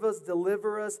 save us,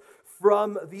 deliver us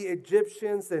from the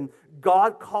Egyptians, and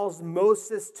God calls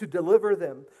Moses to deliver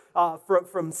them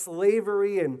from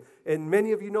slavery, and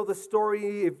many of you know the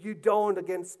story. If you don't,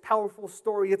 again, it's a powerful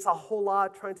story. It's a whole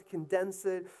lot, trying to condense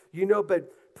it,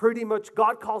 but pretty much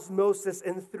God calls Moses,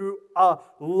 and through a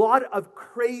lot of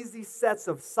crazy sets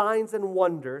of signs and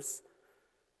wonders,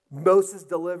 Moses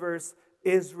delivers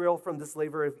Israel from the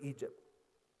slavery of Egypt.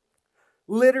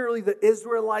 Literally, the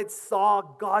Israelites saw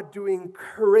God doing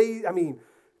crazy,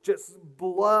 just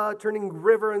blood, turning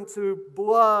river into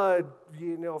blood,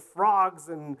 frogs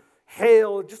and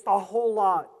hail, just a whole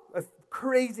lot of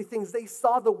crazy things. They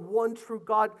saw the one true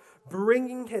God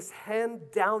bringing his hand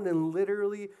down and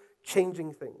literally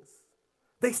changing things.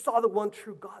 They saw the one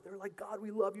true God. They're like, God,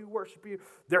 we love you, worship you.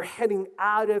 They're heading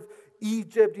out of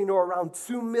Egypt, around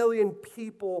 2 million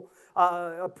people,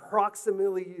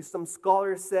 approximately, some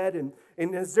scholars said.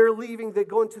 And as they're leaving, they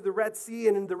go into the Red Sea.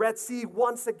 And in the Red Sea,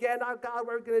 once again, oh, God,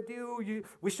 what are we going to do?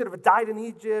 We should have died in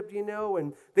Egypt,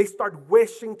 And they start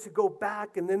wishing to go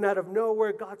back. And then out of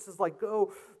nowhere, God says,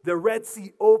 go. The Red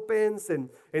Sea opens. And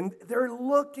they're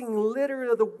looking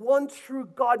literally at the one true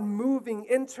God moving,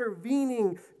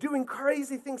 intervening, doing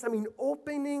crazy things.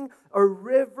 Opening a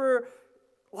river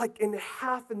in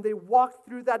half, and they walked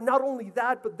through that. Not only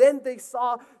that, but then they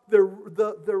saw the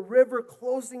river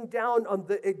closing down on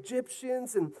the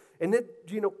Egyptians, and it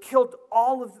killed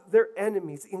all of their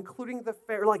enemies, including the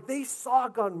Pharaoh. They saw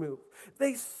God move.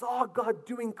 They saw God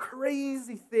doing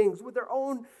crazy things with their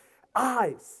own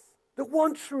eyes. The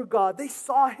one true God, they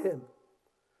saw him.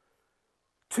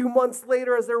 2 months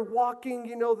later, as they're walking,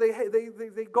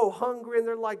 they go hungry, and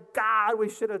they're like, God, we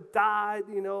should have died,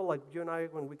 like you and I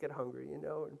when we get hungry, and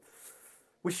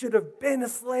we should have been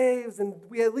slaves, and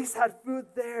we at least had food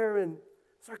there, and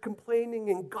start complaining,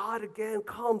 and God again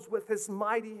comes with his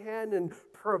mighty hand and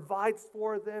provides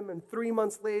for them, and 3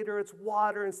 months later, it's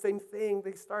water, and same thing,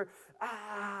 they start,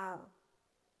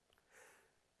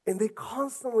 and they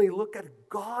constantly look at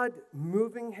God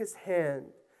moving his hand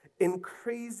in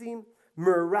crazy,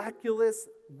 miraculous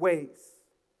ways.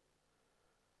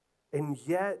 And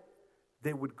yet,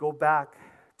 they would go back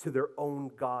to their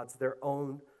own gods, their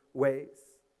own ways.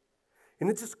 And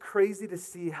it's just crazy to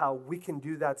see how we can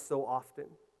do that so often.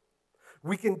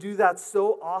 We can do that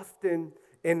so often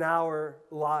in our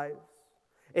lives.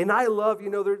 And I love,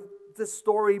 this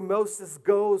story, Moses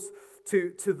goes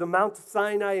to the Mount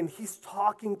Sinai, and he's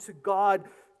talking to God,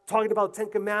 talking about 10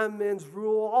 Commandments,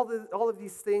 rule, all of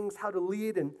these things, how to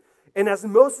lead. And as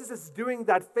Moses is doing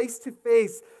that face to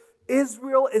face,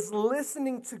 Israel is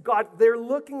listening to God. They're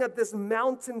looking at this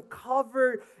mountain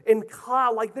covered in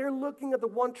cloud, they're looking at the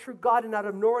one true God, and out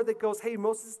of nowhere that goes, hey,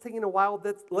 Moses is taking a while,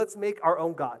 let's make our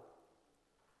own God.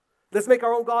 Let's make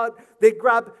our own God. They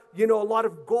grab, a lot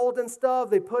of gold and stuff,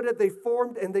 they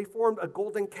formed a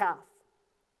golden calf.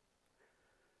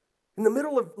 In the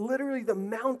middle of literally the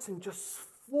mountain, just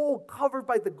full, covered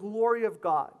by the glory of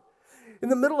God. In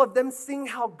the middle of them seeing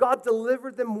how God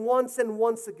delivered them once and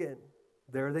once again,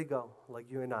 there they go,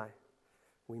 like you and I.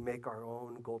 We make our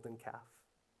own golden calf.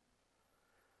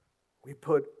 We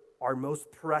put our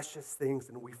most precious things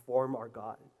and we form our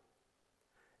God.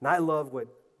 And I love what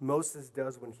Moses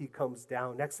does when he comes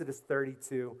down. Exodus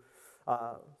 32, it's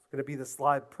going to be the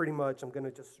slide pretty much. I'm going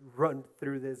to just run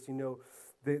through this. I'm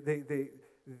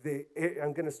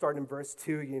going to start in verse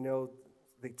 2.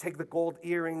 They take the gold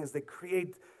earrings, they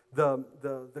create the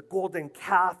golden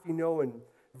calf, and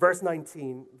verse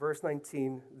 19,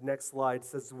 the next slide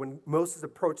says, when Moses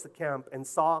approached the camp and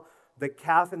saw the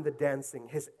calf and the dancing,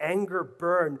 his anger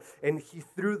burned, and he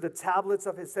threw the tablets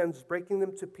of his hands, breaking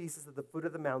them to pieces at the foot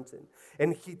of the mountain.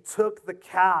 And he took the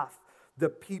calf the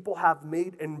people have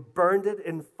made and burned it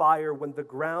in fire when the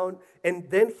ground, and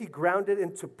then he ground it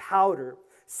into powder,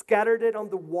 scattered it on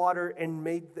the water, and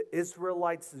made the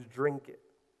Israelites drink it.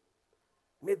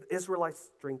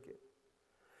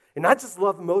 And I just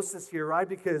love Moses here, right?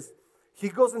 Because he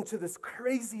goes into this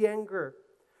crazy anger,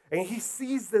 and he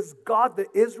sees this God the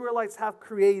Israelites have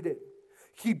created.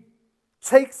 He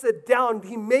takes it down,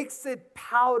 he makes it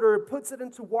powder, puts it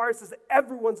into water, says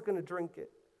everyone's going to drink it.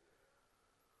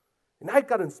 And I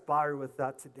got inspired with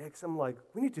that today, because I'm like,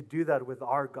 we need to do that with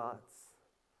our gods.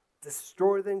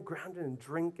 Destroy them, ground it, and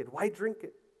drink it. Why drink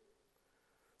it?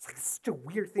 It's like such a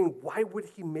weird thing. Why would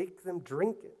he make them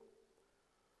drink it?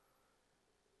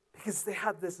 Because they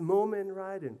had this moment,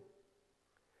 right?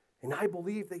 And I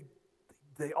believe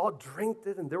they all drank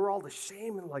it and they were all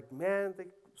ashamed and like, man, it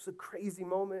was a crazy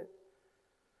moment.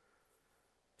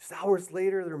 Just hours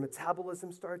later, their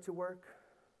metabolism started to work.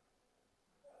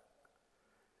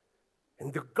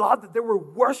 And the God that they were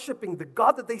worshiping, the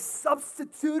God that they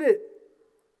substituted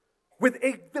with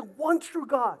the one true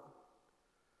God,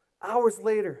 hours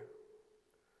later,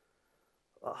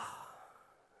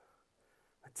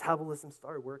 metabolism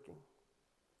started working.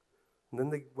 And then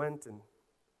they went and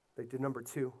they did number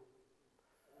 2.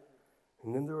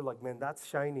 And then they were like, man, that's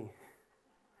shiny.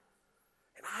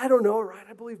 And I don't know, right?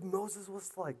 I believe Moses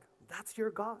was like, that's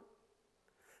your God.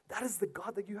 That is the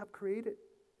God that you have created.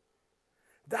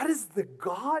 That is the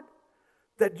God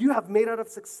that you have made out of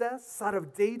success, out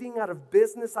of dating, out of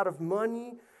business, out of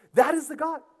money. That is the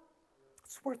God.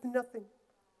 It's worth nothing.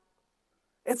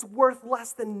 It's worth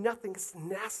less than nothing. It's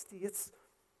nasty.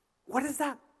 What is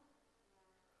that?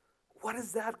 What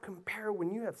does that compare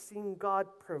when you have seen God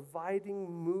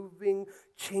providing, moving,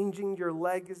 changing your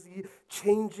legacy,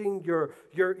 changing your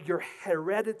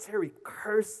hereditary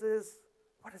curses?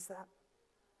 What is that?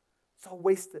 It's all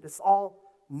wasted. It's all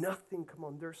nothing. Come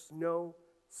on, there's no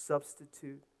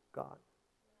substitute God.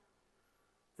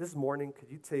 This morning, could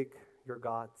you take your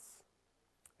gods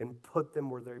and put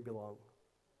them where they belong?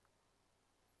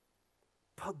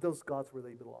 Put those gods where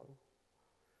they belong.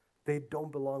 They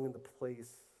don't belong in the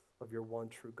place of your one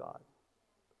true God.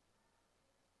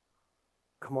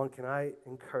 Come on, can I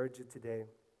encourage you today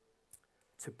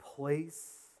to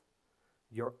place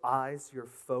your eyes, your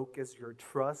focus, your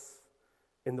trust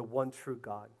in the one true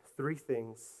God? 3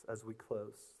 things as we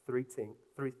close. 3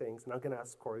 things. And I'm going to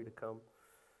ask Corey to come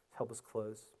to help us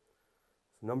close.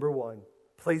 So number 1,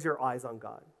 place your eyes on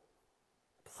God.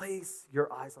 Place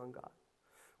your eyes on God.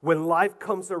 When life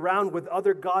comes around, when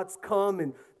other gods come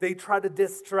and they try to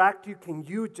distract you, can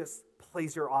you just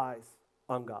place your eyes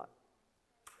on God?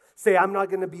 Say, I'm not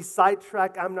going to be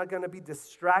sidetracked. I'm not going to be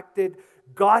distracted.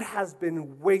 God has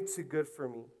been way too good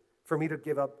for me to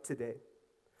give up today.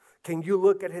 Can you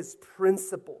look at his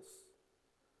principles?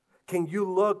 Can you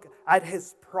look at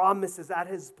his promises, at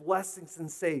his blessings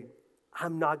and say,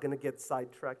 I'm not going to get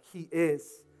sidetracked. He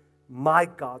is my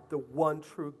God, the one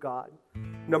true God.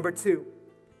 Number 2,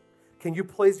 can you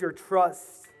place your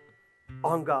trust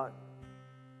on God?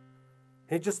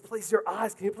 Can you just place your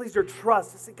eyes? Can you place your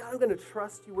trust? Just say, God, I'm going to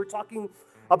trust you. We're talking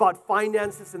about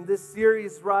finances in this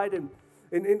series, right?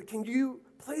 And can you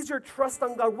place your trust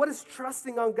on God? What is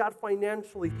trusting on God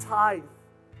financially? Tithe.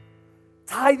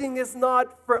 Tithing is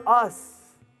not for us.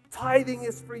 Tithing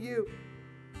is for you.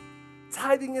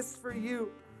 Tithing is for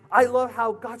you. I love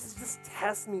how God just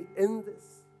tests me in this.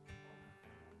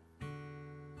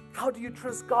 How do you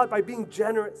trust God? By being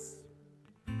generous.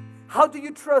 How do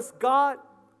you trust God?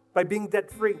 By being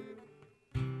debt-free.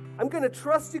 I'm going to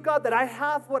trust you, God, that I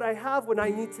have what I have when I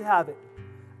need to have it.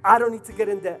 I don't need to get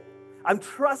in debt. I'm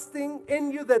trusting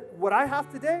in you that what I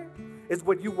have today is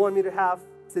what you want me to have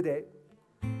today.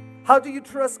 How do you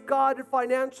trust God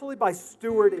financially? By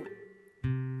stewarding.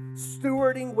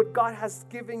 Stewarding what God has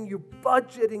given you,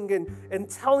 budgeting and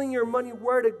telling your money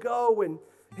where to go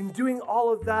and doing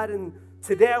all of that. And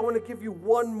today I want to give you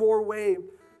one more way,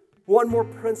 one more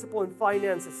principle in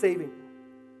finances, saving.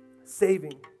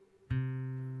 Saving.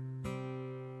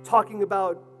 Talking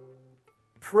about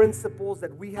principles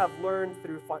that we have learned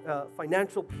through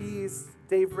Financial Peace,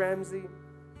 Dave Ramsey.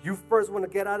 You first want to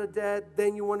get out of debt,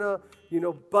 then you want to,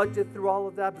 budget through all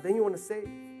of that, but then you want to save.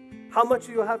 How much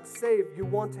do you have to save? You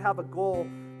want to have a goal.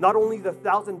 Not only the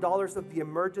 $1,000 of the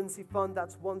emergency fund,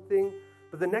 that's one thing,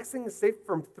 but the next thing is save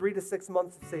from 3 to 6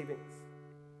 months of savings.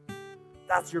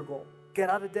 That's your goal. Get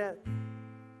out of debt,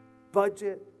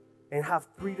 budget, and have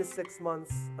 3 to 6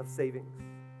 months of savings.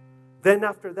 Then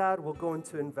after that, we'll go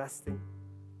into investing.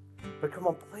 But come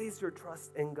on, place your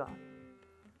trust in God.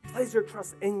 Place your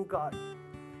trust in God.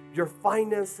 Your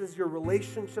finances, your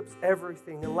relationships,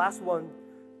 everything. And last one,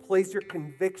 place your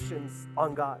convictions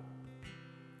on God.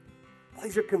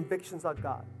 Place your convictions on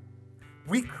God.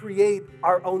 We create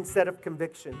our own set of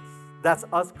convictions. That's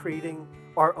us creating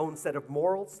our own set of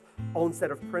morals, own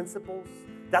set of principles.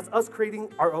 That's us creating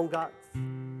our own gods.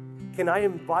 Can I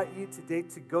invite you today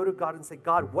to go to God and say,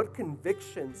 God, what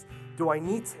convictions do I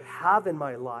need to have in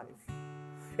my life?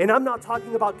 And I'm not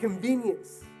talking about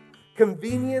convenience.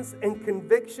 Convenience and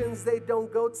convictions, they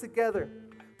don't go together.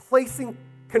 Placing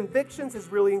convictions is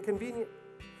really inconvenient,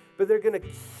 but they're going to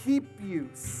keep you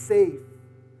safe.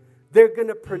 They're going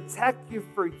to protect you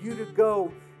for you to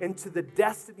go into the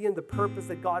destiny and the purpose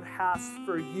that God has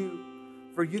for you.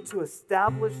 for you to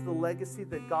establish the legacy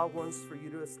that God wants for you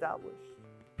to establish.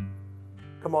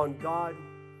 Come on, God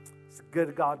is a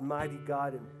good God, mighty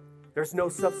God, and there's no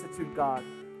substitute God.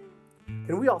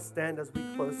 Can we all stand as we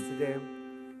close today?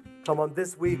 Come on,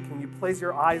 this week, can you place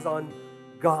your eyes on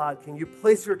God? Can you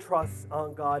place your trust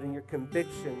on God and your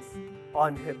convictions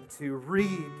on Him to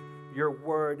read your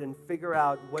word and figure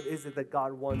out what is it that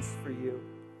God wants for you?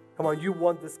 Come on, you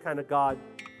want this kind of God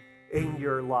in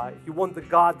your life. You want the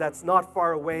God that's not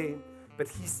far away, but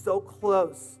He's so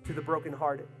close to the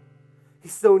brokenhearted.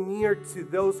 He's so near to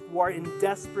those who are in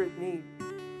desperate need.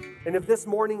 And if this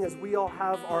morning, as we all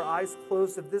have our eyes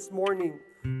closed, if this morning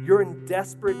you're in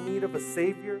desperate need of a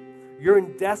Savior, you're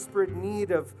in desperate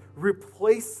need of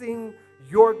replacing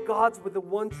your gods with the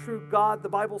one true God, the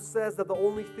Bible says that the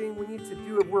only thing we need to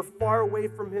do, if we're far away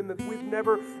from Him, if we've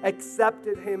never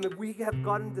accepted Him, if we have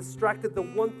gotten distracted, the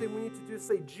one thing we need to do is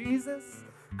say, Jesus,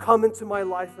 come into my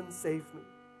life and save me.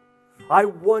 I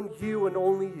want you and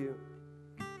only you.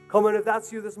 Come on, if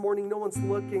that's you this morning, no one's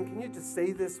looking. Can you just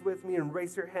say this with me and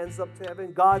raise your hands up to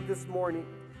heaven? God, this morning,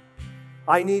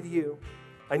 I need you.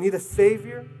 I need a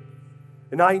Savior,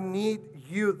 and I need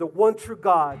you, the one true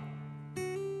God,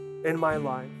 in my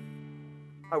life.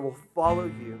 I will follow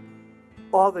you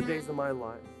all the days of my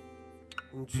life.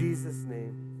 In Jesus'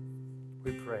 name,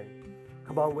 we pray.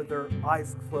 Come on, with our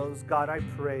eyes closed. God, I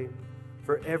pray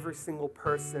for every single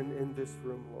person in this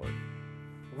room, Lord.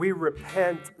 We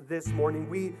repent this morning.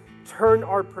 We turn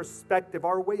our perspective,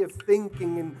 our way of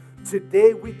thinking, and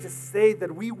today we just say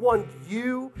that we want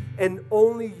you and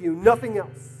only you. Nothing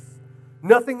else.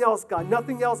 Nothing else, God.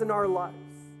 Nothing else in our lives.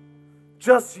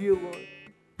 Just you, Lord.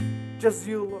 Just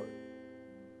you, Lord.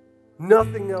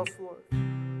 Nothing else, Lord.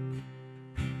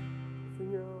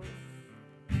 Nothing else.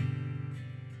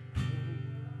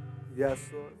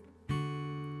 Yes, Lord.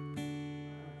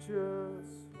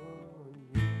 Just want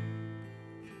you.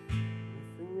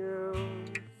 Nothing else.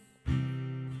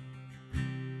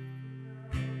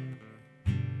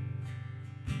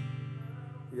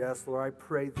 Yes, Lord, I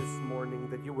pray this morning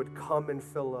that you would come and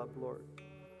fill up, Lord.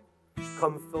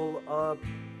 Come fill up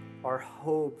our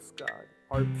hopes, God,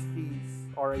 our peace,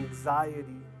 our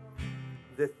anxiety,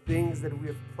 the things that we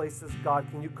have placed as God.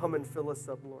 Can you come and fill us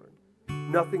up, Lord?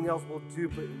 Nothing else will do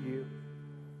but you.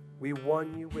 We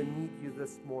want you and need you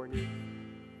this morning.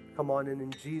 Come on, and in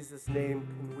Jesus' name,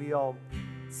 can we all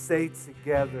say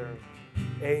together,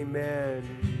 amen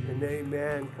and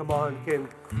amen. Come on, can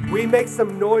we make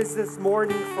some noise this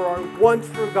morning for our one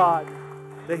true God,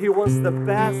 that He wants the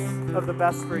best of the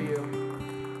best for you.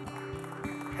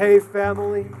 Hey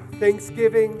family,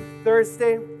 Thanksgiving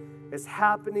Thursday is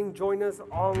happening. Join us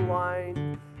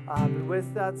online.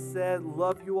 With that said,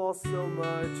 love you all so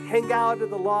much. Hang out in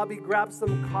the lobby, grab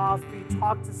some coffee,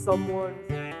 talk to someone.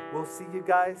 We'll see you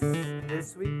guys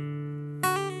this week.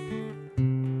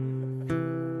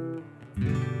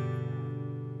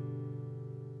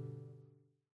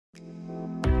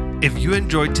 If you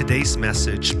enjoyed today's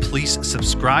message, please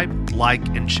subscribe, like,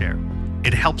 and share.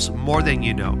 It helps more than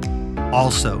you know.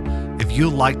 Also, if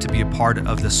you'd like to be a part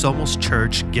of the Somos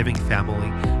Church giving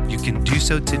family, you can do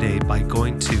so today by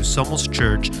going to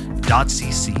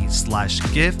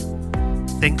somoschurch.cc/give.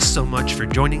 Thanks so much for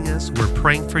joining us. We're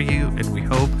praying for you, and we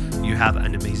hope you have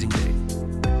an amazing day.